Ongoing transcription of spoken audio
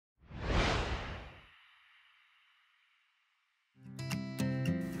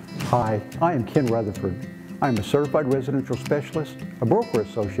Hi, I am Ken Rutherford. I am a certified residential specialist, a broker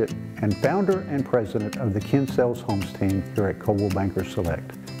associate, and founder and president of the Ken Sells Homes team here at Coldwell Banker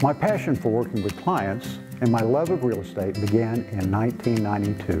Select. My passion for working with clients and my love of real estate began in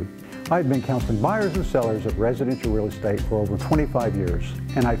 1992. I have been counseling buyers and sellers of residential real estate for over 25 years,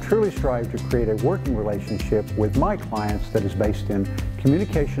 and I truly strive to create a working relationship with my clients that is based in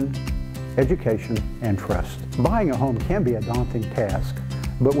communication, education, and trust. Buying a home can be a daunting task,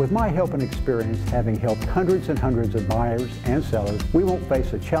 but with my help and experience, having helped hundreds and hundreds of buyers and sellers, we won't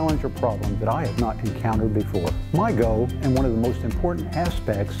face a challenge or problem that I have not encountered before. My goal, and one of the most important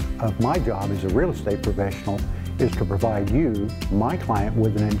aspects of my job as a real estate professional, is to provide you, my client,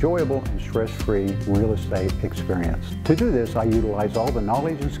 with an enjoyable and stress-free real estate experience. To do this, I utilize all the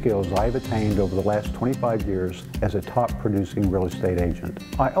knowledge and skills I have attained over the last 25 years as a top producing real estate agent.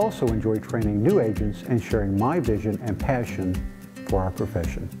 I also enjoy training new agents and sharing my vision and passion for our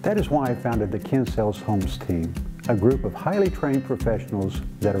profession. That is why I founded the Ken Sells Homes team, a group of highly trained professionals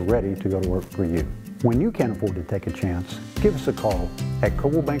that are ready to go to work for you. When you can't afford to take a chance, give us a call at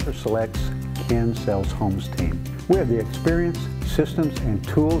Coldwell Banker Select's Ken Sells Homes team. We have the experience, systems, and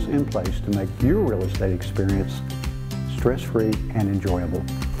tools in place to make your real estate experience stress-free and enjoyable.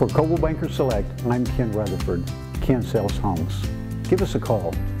 For Coldwell Banker Select, I'm Ken Rutherford, Ken Sells Homes. Give us a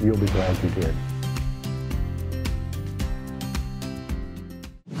call. You'll be glad you did.